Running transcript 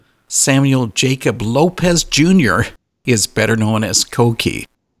Samuel Jacob Lopez Jr. is better known as Coquí.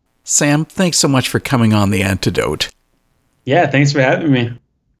 Sam, thanks so much for coming on The Antidote. Yeah, thanks for having me.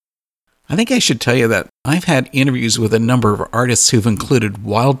 I think I should tell you that I've had interviews with a number of artists who've included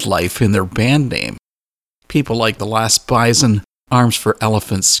wildlife in their band name. People like The Last Bison, Arms for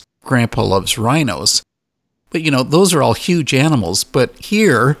Elephants, Grandpa Loves Rhinos. But, those are all huge animals. But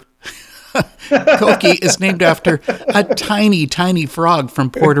here, Coquí is named after a tiny, tiny frog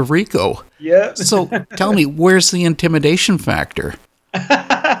from Puerto Rico. Yeah. So tell me, where's the intimidation factor?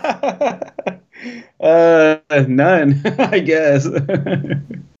 None, I guess.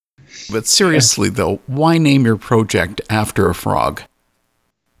 But seriously, though, why name your project after a frog?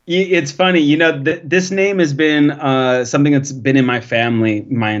 It's funny, this name has been something that's been in my family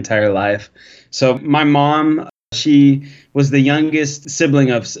my entire life. So my mom, she was the youngest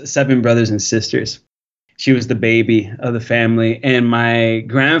sibling of 7 brothers and sisters. She was the baby of the family. And my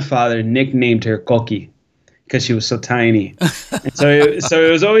grandfather nicknamed her Coquí because she was so tiny. And so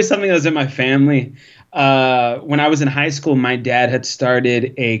it was always something that was in my family. When I was in high school, my dad had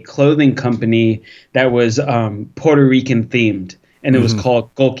started a clothing company that was Puerto Rican themed, and it was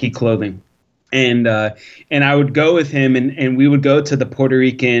called Coquí Clothing. And I would go with him, and we would go to the Puerto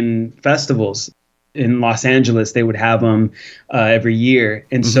Rican festivals in Los Angeles. They would have them every year.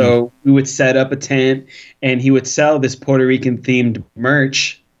 And so we would set up a tent, and he would sell this Puerto Rican themed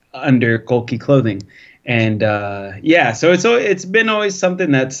merch under Coquí Clothing. And so it's been always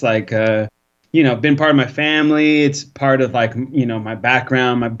something that's like, been part of my family. It's part of my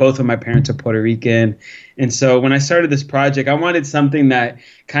background. Both of my parents are Puerto Rican. And so when I started this project, I wanted something that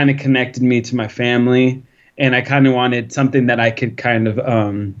kind of connected me to my family. And I kind of wanted something that I could kind of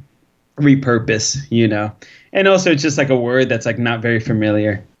repurpose, And also it's just like a word that's like not very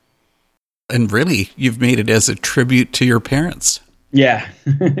familiar. And really, you've made it as a tribute to your parents. Yeah,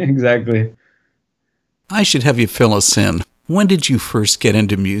 exactly. I should have you fill us in. When did you first get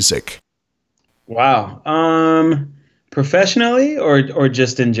into music? Wow. Professionally or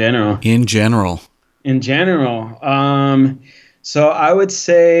just in general? In general. In general. So I would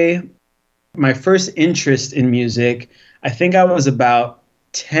say my first interest in music, I think I was about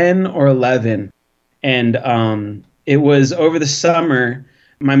 10 or 11. And it was over the summer.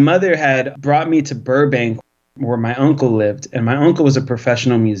 My mother had brought me to Burbank where my uncle lived, and my uncle was a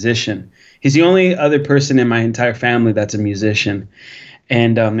professional musician. He's the only other person in my entire family that's a musician.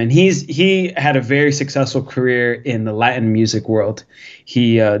 And he had a very successful career in the Latin music world.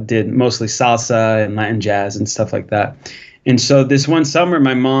 He did mostly salsa and Latin jazz and stuff like that. And so this one summer,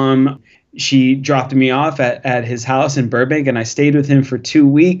 my mom, she dropped me off at his house in Burbank, and I stayed with him for 2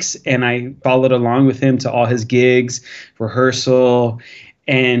 weeks, and I followed along with him to all his gigs, rehearsal.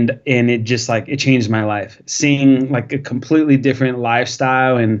 And it just it changed my life, seeing like a completely different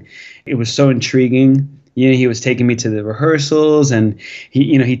lifestyle. And it was so intriguing. He was taking me to the rehearsals, and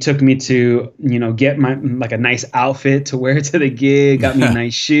he took me to, get my a nice outfit to wear to the gig, got me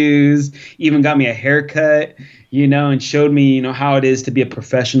nice shoes, even got me a haircut, and showed me, how it is to be a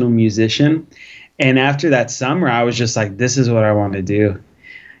professional musician. And after that summer, I was just like, this is what I want to do.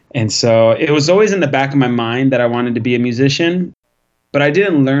 And so it was always in the back of my mind that I wanted to be a musician, but I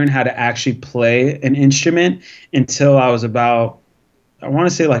didn't learn how to actually play an instrument until I was about, I want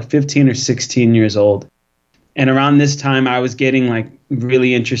to say 15 or 16 years old. And around this time, I was getting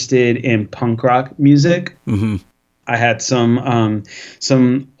really interested in punk rock music. Mm-hmm. I had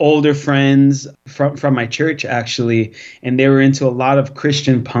some older friends from my church, actually, and they were into a lot of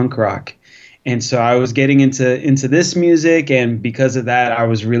Christian punk rock. And so I was getting into this music, and because of that, I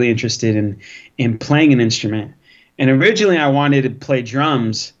was really interested in playing an instrument. And originally, I wanted to play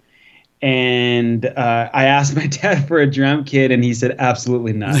drums. And I asked my dad for a drum kit, and he said,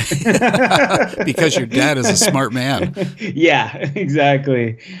 absolutely not. Because your dad is a smart man. Yeah,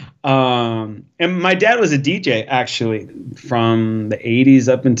 exactly. And my dad was a DJ, actually, from the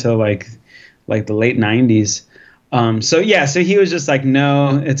 80s up until like the late 90s. So he was just like,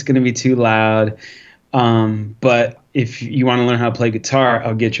 no, it's going to be too loud. But if you want to learn how to play guitar,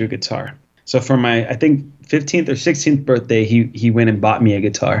 I'll get you a guitar. So for my, I think, 15th or 16th birthday, he went and bought me a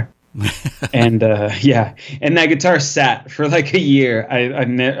guitar. And and that guitar sat for a year.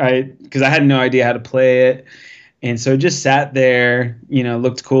 Because I had no idea how to play it, and so it just sat there,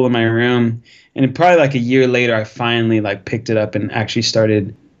 looked cool in my room. And probably a year later, I finally picked it up and actually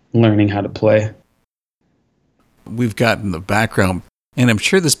started learning how to play. We've got in the background, and I'm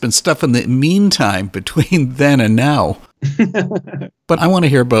sure there's been stuff in the meantime between then and now. But I want to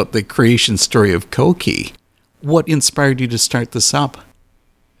hear about the creation story of Coquí. What inspired you to start this up?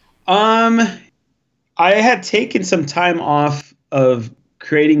 I had taken some time off of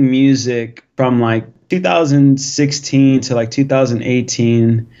creating music from like 2016 to like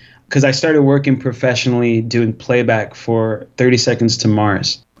 2018 because I started working professionally doing playback for 30 Seconds to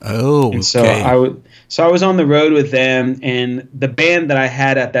Mars. Oh, And okay. so I was on the road with them, and the band that I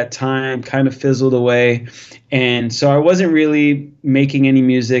had at that time kind of fizzled away. And so I wasn't really making any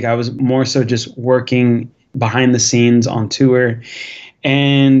music. I was more so just working behind the scenes on tour.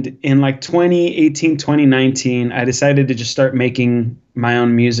 And in like 2018, 2019, I decided to just start making my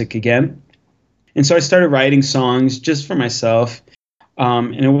own music again. And so I started writing songs just for myself.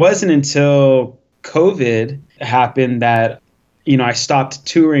 And it wasn't until COVID happened that, I stopped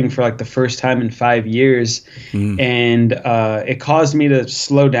touring for like the first time in 5 years. Mm. And it caused me to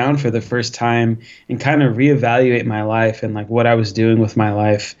slow down for the first time and kind of reevaluate my life and like what I was doing with my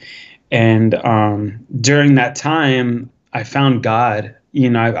life. And during that time, I found God.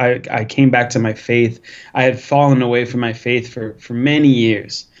 I came back to my faith. I had fallen away from my faith for many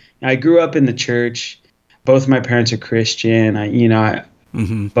years. I grew up in the church. Both my parents are Christian.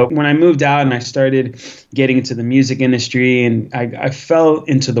 Hmm. But when I moved out and I started getting into the music industry, and I fell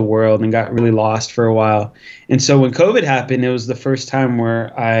into the world and got really lost for a while. And so when COVID happened, it was the first time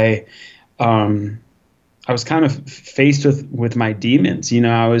where um, I was kind of faced with my demons.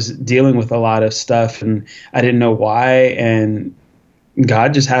 I was dealing with a lot of stuff and I didn't know why. And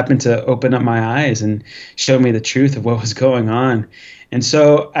God just happened to open up my eyes and show me the truth of what was going on. And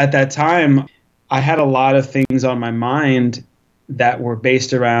so at that time, I had a lot of things on my mind that were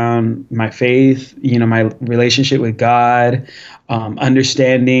based around my faith, my relationship with God,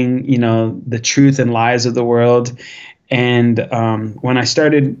 understanding, the truth and lies of the world. And when I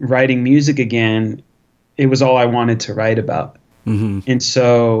started writing music again, it was all I wanted to write about. Hmm. And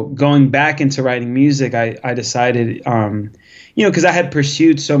so going back into writing music, I decided, because I had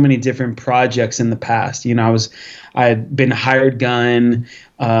pursued so many different projects in the past. I had been hired gun,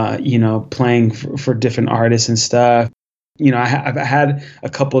 playing for different artists and stuff. I've had a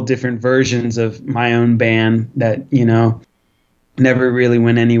couple different versions of my own band that, never really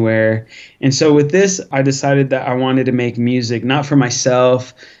went anywhere. And so with this, I decided that I wanted to make music, not for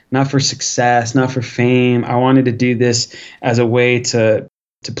myself, not for success, not for fame. I wanted to do this as a way to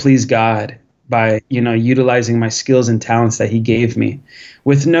please God by, utilizing my skills and talents that he gave me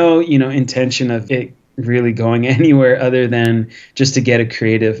with no, intention of it really going anywhere other than just to get a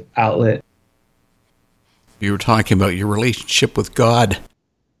creative outlet. You were talking about your relationship with God,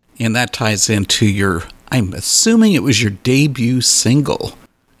 and that ties into I'm assuming it was your debut single.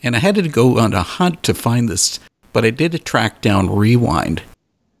 And I had to go on a hunt to find this, but I did track down Rewind.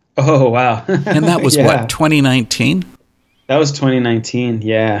 Oh, wow. And that was what, Yeah, 2019? that was 2019.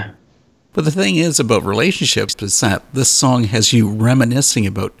 Yeah. But the thing is about relationships is that this song has you reminiscing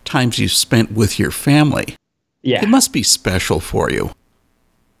about times you spent with your family. It Yeah. must be special for you.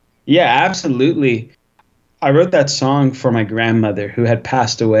 Yeah, absolutely. I wrote that song for my grandmother who had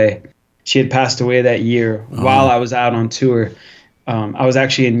passed away. She had passed away that year while Oh, I was out on tour. I was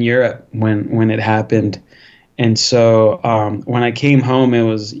actually in Europe when it happened, and so when I came home, it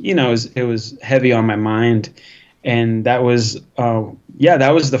was heavy on my mind, and that was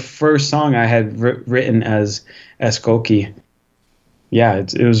the first song I had written as Coquí. Yeah,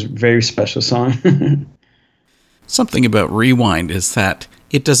 it was a very special song. something about Rewind is that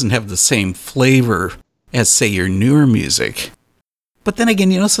it doesn't have the same flavor as, say, your newer music. But then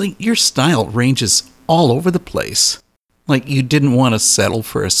again, so your style ranges all over the place. Like you didn't want to settle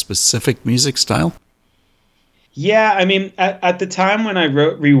for a specific music style? Yeah, I mean, at the time when I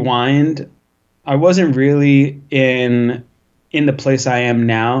wrote Rewind, I wasn't really in the place I am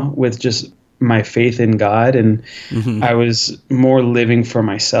now with just my faith in God, and Hmm. I was more living for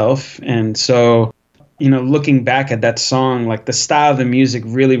myself. And so, looking back at that song, like the style of the music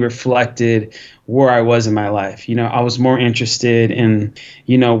really reflected where I was in my life. I was more interested in,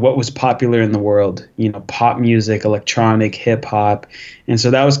 what was popular in the world, pop music, electronic, hip hop. And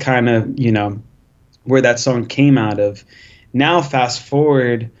so that was kind of, where that song came out of. Now, fast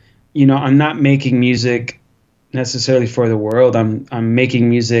forward, I'm not making music necessarily for the world. I'm making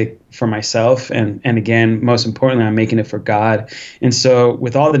music for myself, and again, most importantly, I'm making it for God. And so,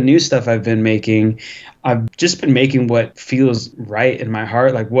 with all the new stuff I've been making, I've just been making what feels right in my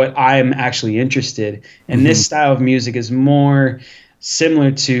heart, like what I'm actually interested. And Hmm. this style of music is more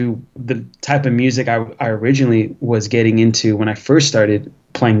similar to the type of music I originally was getting into when I first started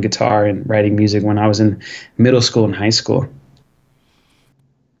playing guitar and writing music when I was in middle school and high school.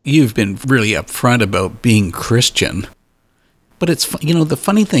 You've been really upfront about being Christian. But the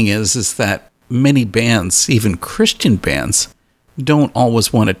funny thing is that many bands, even Christian bands, don't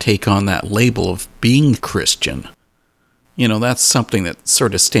always want to take on that label of being Christian. That's something that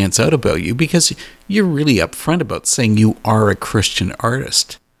sort of stands out about you because you're really upfront about saying you are a Christian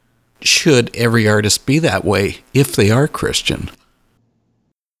artist. Should every artist be that way if they are Christian?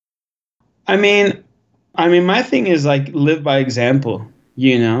 I mean, my thing is like live by example,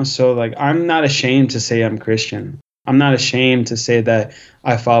 So like, I'm not ashamed to say I'm Christian. I'm not ashamed to say that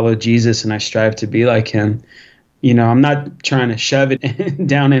I follow Jesus and I strive to be like him. I'm not trying to shove it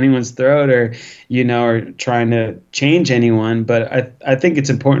down anyone's throat or trying to change anyone. But I think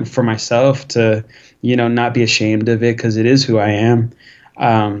it's important for myself to, not be ashamed of it because it is who I am.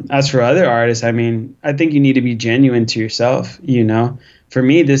 As for other artists, I mean, I think you need to be genuine to yourself. For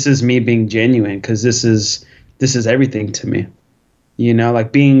me, this is me being genuine because this is everything to me.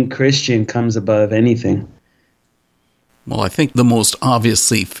 Like being Christian comes above anything. Well, I think the most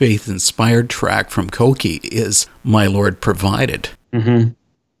obviously faith-inspired track from Coquí is My Lord Provided. Mm-hmm.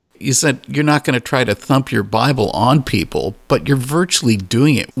 You said you're not going to try to thump your Bible on people, but you're virtually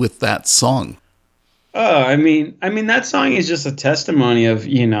doing it with that song. Oh, I mean, that song is just a testimony of,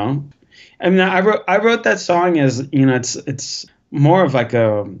 I wrote that song as, it's more of like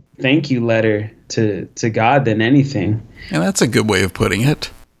a thank you letter to God than anything. And that's a good way of putting it.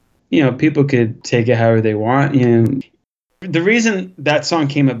 People could take it however they want. The reason that song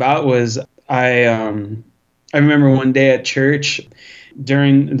came about was I remember one day at church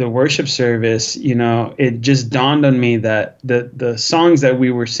during the worship service, it just dawned on me that the songs that we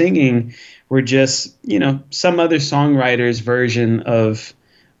were singing were just, some other songwriter's version of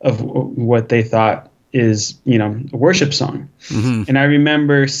what they thought is, a worship song. Mm-hmm. And I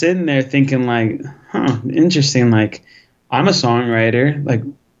remember sitting there thinking like, interesting. Like, I'm a songwriter. Like,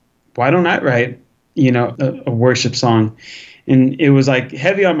 why don't I write, a worship song? And it was like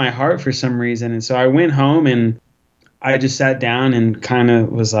heavy on my heart for some reason. And so I went home and I just sat down and kind of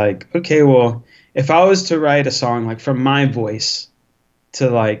was like, okay, well, if I was to write a song like from my voice to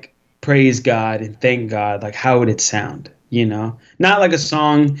like praise God and thank God, like how would it sound? Not like a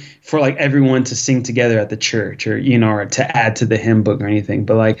song for like everyone to sing together at the church or, or to add to the hymn book or anything,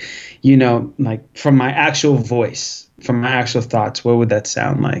 but like, like from my actual voice, from my actual thoughts, what would that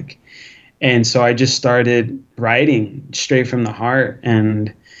sound like? And so I just started writing straight from the heart,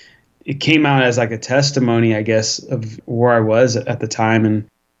 and it came out as like a testimony, I guess, of where I was at the time and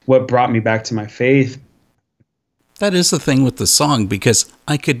what brought me back to my faith. That is the thing with the song, because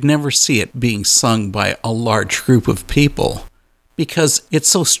I could never see it being sung by a large group of people because it's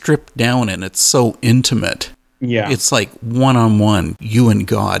so stripped down and it's so intimate. Yeah. It's like one-on-one, you and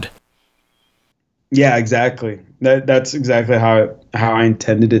God. Yeah, exactly. That's exactly how I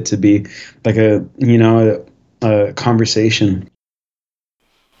intended it to be, like a conversation.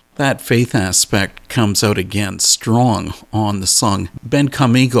 That faith aspect comes out again strong on the song Ben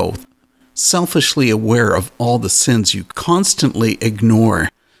Conmigo, selfishly aware of all the sins you constantly ignore,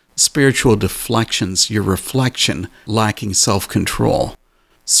 spiritual deflections, your reflection, lacking self-control,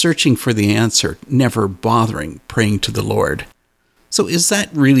 searching for the answer, never bothering, praying to the Lord. So is that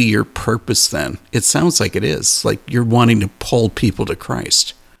really your purpose then? It sounds like it is, like you're wanting to pull people to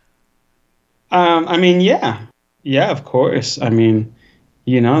Christ. Yeah, of course.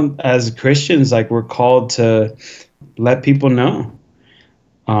 As Christians, like we're called to let people know.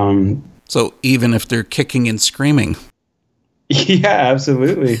 So even if they're kicking and screaming. Yeah,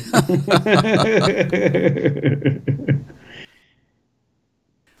 absolutely.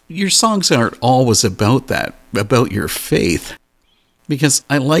 Your songs aren't always about that, about your faith. Because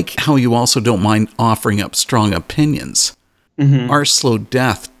I like how you also don't mind offering up strong opinions. Mm-hmm. Our slow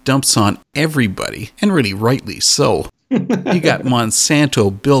death dumps on everybody, and really rightly so. You got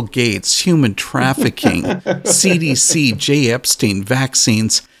Monsanto, Bill Gates, human trafficking, CDC, J. Epstein,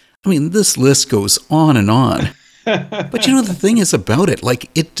 vaccines. I mean, this list goes on and on. But the thing is about it, like,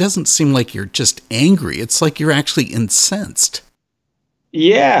 it doesn't seem like you're just angry. It's like you're actually incensed.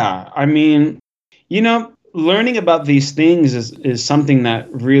 Yeah, learning about these things is something that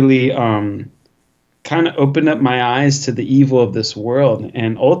really kind of opened up my eyes to the evil of this world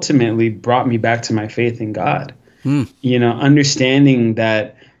and ultimately brought me back to my faith in God. Understanding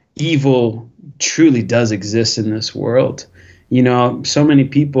that evil truly does exist in this world. So many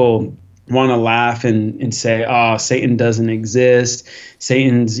people want to laugh and say, oh, Satan doesn't exist.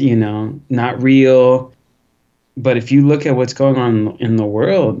 Satan's, not real. But if you look at what's going on in the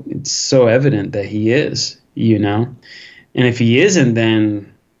world, it's so evident that he is, And if he isn't,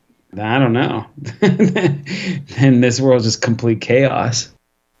 then I don't know. Then this world's just complete chaos.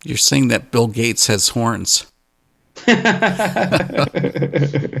 You're saying that Bill Gates has horns.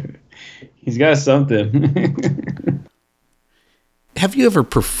 He's got something. Have you ever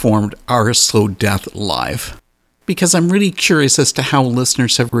performed Our Slow Death live? Because I'm really curious as to how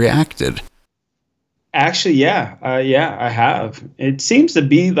listeners have reacted. Actually, yeah, I have. It seems to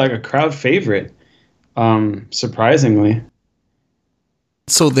be like a crowd favorite, surprisingly.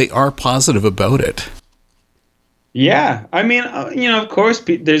 So they are positive about it. Yeah, I mean, of course,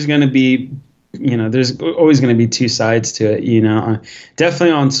 there's going to be, there's always going to be two sides to it.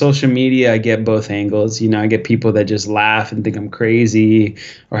 Definitely on social media, I get both angles. I get people that just laugh and think I'm crazy,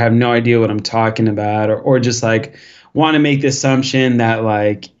 or have no idea what I'm talking about, or just like want to make the assumption that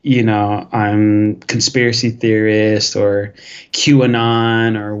like, I'm conspiracy theorist or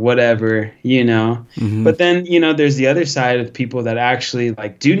QAnon or whatever. Hmm. But then, there's the other side of people that actually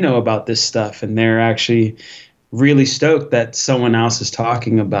like do know about this stuff, and they're actually really stoked that someone else is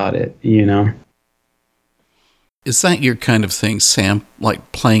talking about it. Is that your kind of thing, Sam?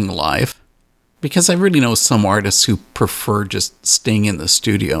 Like playing live? Because I really know some artists who prefer just staying in the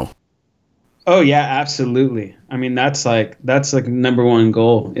studio. Oh yeah, absolutely. I mean, that's like number one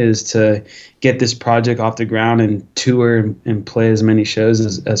goal is to get this project off the ground and tour and play as many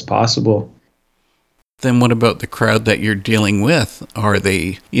shows as possible. Then what about the crowd that you're dealing with? Are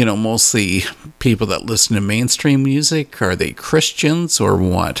they, mostly people that listen to mainstream music? Are they Christians or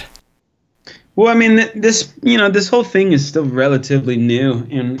what? Well, I mean, this whole thing is still relatively new,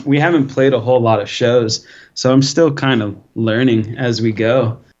 and we haven't played a whole lot of shows, so I'm still kind of learning as we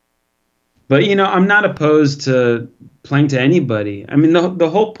go. But I'm not opposed to playing to anybody. I mean, the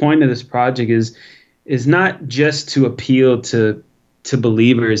whole point of this project is not just to appeal to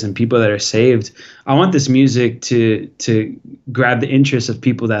believers and people that are saved. I want this music to grab the interest of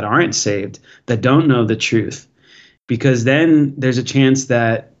people that aren't saved, that don't know the truth, because then there's a chance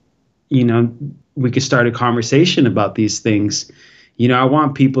that you know we could start a conversation about these things. I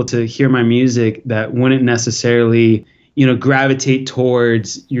want people to hear my music that wouldn't necessarily gravitate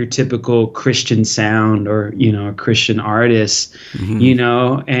towards your typical Christian sound or a Christian artist, Hmm.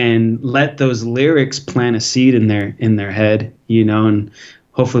 and let those lyrics plant a seed in their head, and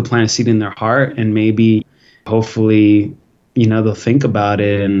hopefully plant a seed in their heart, and maybe hopefully they'll think about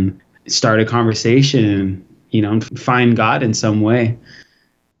it and start a conversation, and find God in some way.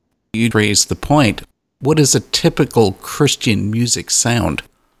 You raised the point. What is a typical Christian music sound?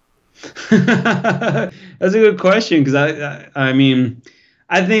 That's a good question, because I mean,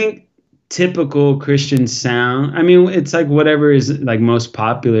 I think typical Christian sound. I mean, it's like whatever is like most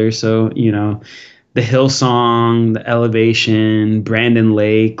popular. So the Hillsong, the Elevation, Brandon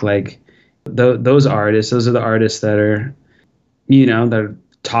Lake, like those artists. Those are the artists that are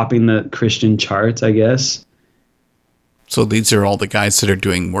topping the Christian charts, I guess. So these are all the guys that are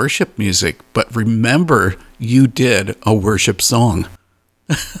doing worship music. But remember, you did a worship song.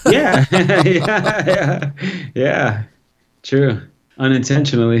 Yeah, yeah. True.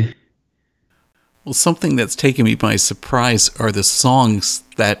 Unintentionally. Well, something that's taken me by surprise are the songs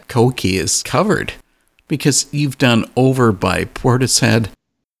that Coquí has covered. Because you've done Over by Portishead,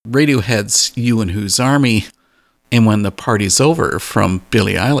 Radiohead's You and Whose Army, and When the Party's Over from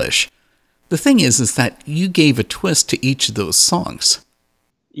Billie Eilish. The thing is that you gave a twist to each of those songs.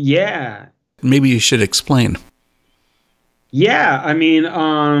 Yeah. Maybe you should explain. Yeah. I mean,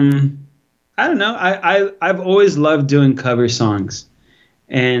 I don't know. I've always loved doing cover songs.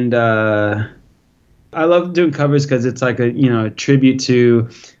 And I love doing covers because it's like a tribute to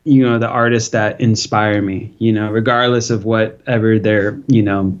the artists that inspire me, regardless of whatever their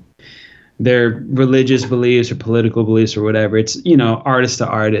religious beliefs or political beliefs or whatever. It's artist to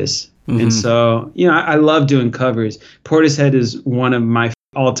artist. And Hmm. so I love doing covers. Portishead is one of my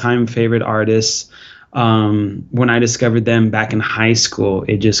all-time favorite artists. When I discovered them back in high school,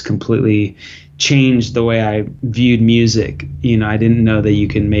 it just completely changed the way I viewed music. I didn't know that you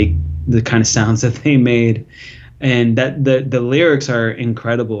can make the kind of sounds that they made, and that the lyrics are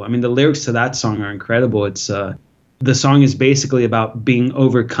incredible. I mean, the lyrics to that song are incredible. It's the song is basically about being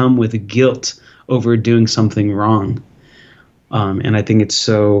overcome with guilt over doing something wrong, and I think it's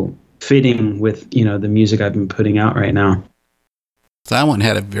so fitting with the music I've been putting out right now. That one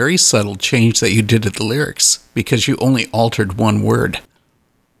had a very subtle change that you did to the lyrics because you only altered one word.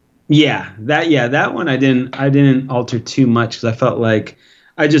 That one I didn't alter too much because I felt like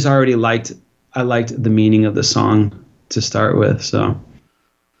I just already liked the meaning of the song to start with. So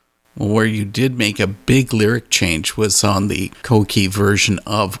Well, where you did make a big lyric change was on the Coquí version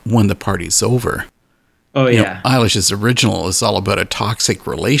of When the Party's Over. oh yeah. Eilish's original is all about a toxic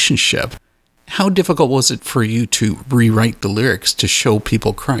relationship. How difficult was it for you to rewrite the lyrics to show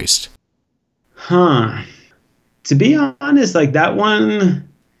people Christ? Huh. To be honest, like that one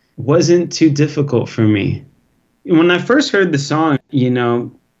wasn't too difficult for me. When I first heard the song,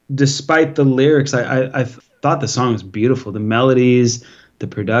 despite the lyrics, thought the song was beautiful. The melodies, the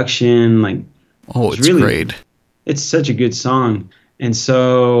production, like Oh, it's it's really, great. it's such a good song. And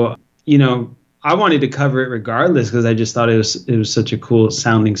so, you know, I wanted to cover it regardless because I just thought it was such a cool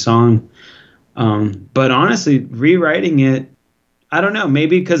sounding song. But honestly, rewriting it, I don't know,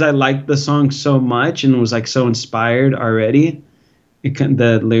 maybe because I liked the song so much and was like so inspired already,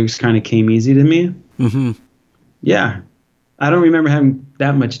 the lyrics kind of came easy to me. Hmm. Yeah, I don't remember having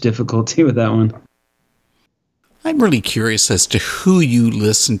that much difficulty with that one. I'm really curious as to who you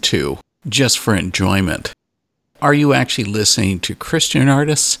listen to just for enjoyment. Are you actually listening to Christian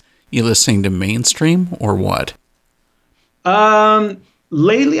artists? You listening to mainstream or what?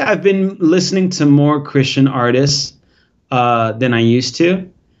 Lately I've been listening to more Christian artists than I used to.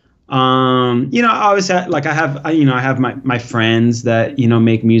 I always have, like I have my friends that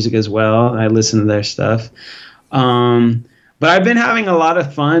make music as well. I listen to their stuff. Um, but I've been having a lot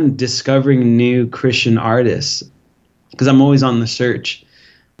of fun discovering new Christian artists because I'm always on the search.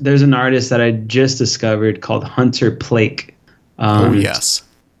 There's an artist that I just discovered called Hunter Plake. Oh, Um, yes.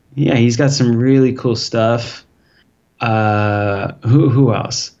 yeah, he's got some really cool stuff. Who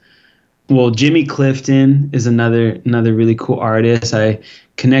else? Well, Jimmy Clifton is another really cool artist. I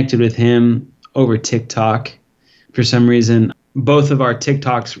connected with him over TikTok. For some reason, both of our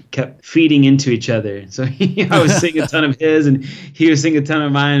TikToks kept feeding into each other. So I was seeing a ton of his, and he was seeing a ton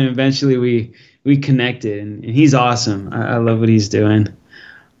of mine, and eventually we connected. And he's awesome. I love what he's doing.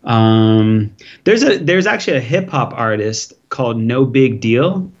 There's actually a hip hop artist called No Big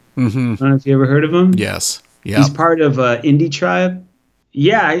Deal. Hmm. I don't know if you ever heard of him. Yes. He's Yep. part of Indie Tribe.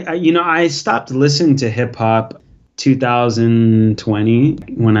 Yeah, I stopped listening to hip hop 2020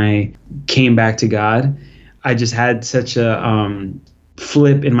 when I came back to God. I just had such a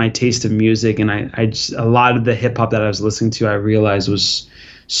flip in my taste of music, and I just, a lot of the hip hop that I was listening to, I realized was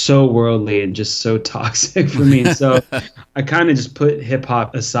so worldly and just so toxic for me. And so I kind of just put hip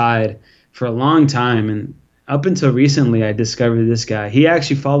hop aside for a long time, and up until recently, I discovered this guy. He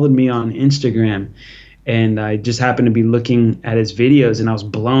actually followed me on Instagram, and I just happened to be looking at his videos, and I was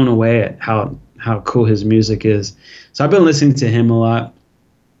blown away at how cool his music is. So I've been listening to him a lot.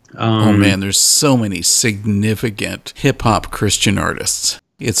 Oh, man, there's so many significant hip hop Christian artists.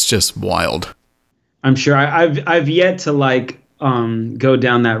 It's just wild. I'm sure I've yet to go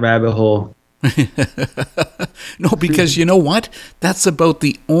down that rabbit hole. No, because you know what? That's about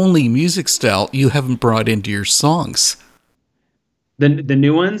the only music style you haven't brought into your songs. The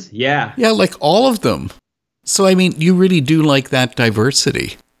new ones, yeah. Yeah, like all of them. So, I mean, you really do like that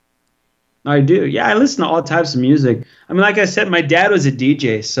diversity. I do. Yeah, I listen to all types of music. I mean, like I said, my dad was a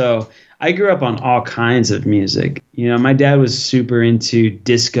DJ, so I grew up on all kinds of music. My dad was super into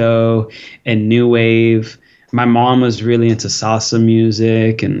disco and new wave. My mom was really into salsa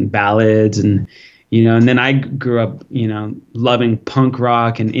music and ballads and then I grew up, loving punk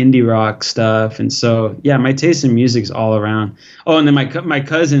rock and indie rock stuff. And so, yeah, my taste in music's all around. Oh, and then my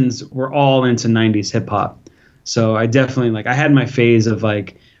cousins were all into 90s hip hop. So I definitely I had my phase of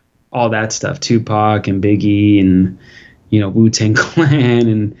all that stuff, Tupac and Biggie and Wu-Tang Clan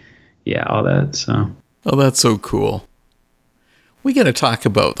and yeah, all that. So Oh, that's so cool. We got to talk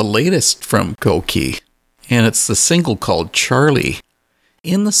about the latest from Coquí, and it's the single called Charlie.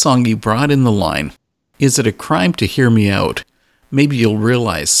 In the song, you brought in the line, "Is it a crime to hear me out? Maybe you'll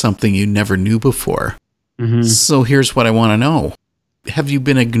realize something you never knew before." So here's what I want to know. Have you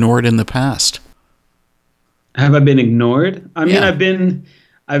been ignored in the past? have I been ignored? I mean, Yeah.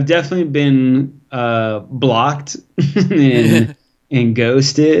 I've definitely been blocked and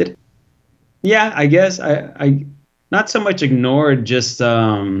ghosted. Yeah, I guess I not so much ignored, just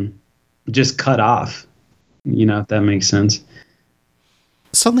cut off. If that makes sense.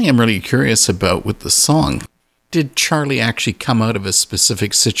 Something I'm really curious about with the song. Did Charlie actually come out of a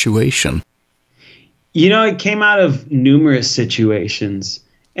specific situation? It came out of numerous situations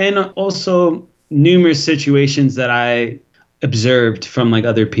and also numerous situations that I observed from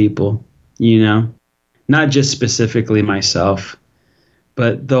other people, not just specifically myself,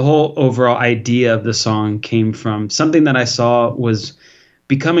 but the whole overall idea of the song came from something that I saw was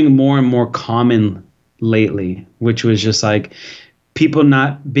becoming more and more common lately, which was just people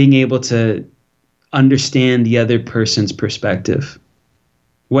not being able to understand the other person's perspective,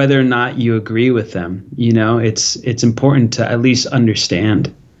 whether or not you agree with them. It's important to at least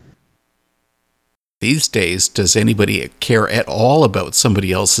understand. These days, does anybody care at all about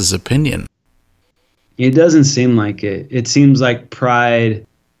somebody else's opinion? It doesn't seem like it. It seems like pride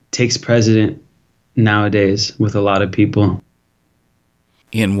takes precedent nowadays with a lot of people.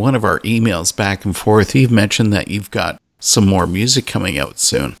 In one of our emails back and forth, you've mentioned that you've got some more music coming out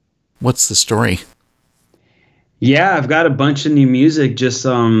soon. What's the story? Yeah, I've got a bunch of new music, just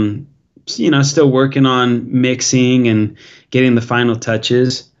still working on mixing and getting the final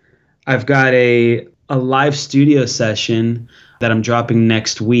touches. I've got a live studio session that I'm dropping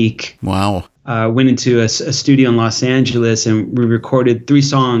next week. Wow. Went into a studio in Los Angeles and we recorded 3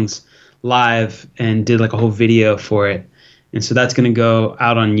 songs live and did like a whole video for it. And so that's going to go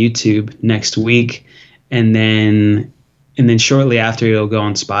out on YouTube next week, and then shortly after it'll go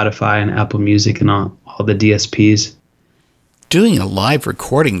on Spotify and Apple Music and all the DSPs. Doing a live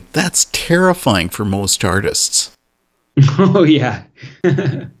recording, that's terrifying for most artists. Oh yeah.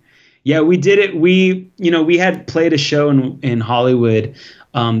 Yeah, we did it. We had played a show in Hollywood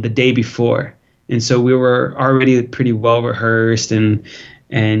the day before, and so we were already pretty well rehearsed and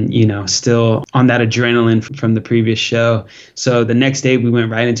still on that adrenaline from the previous show. So the next day we went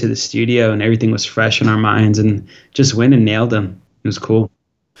right into the studio and everything was fresh in our minds and just went and nailed them. It was cool.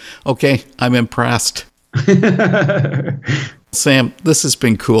 Okay, I'm impressed. Sam, this has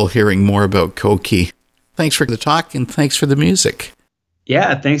been cool hearing more about Coquí. Thanks for the talk and thanks for the music.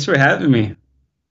 Yeah, thanks for having me.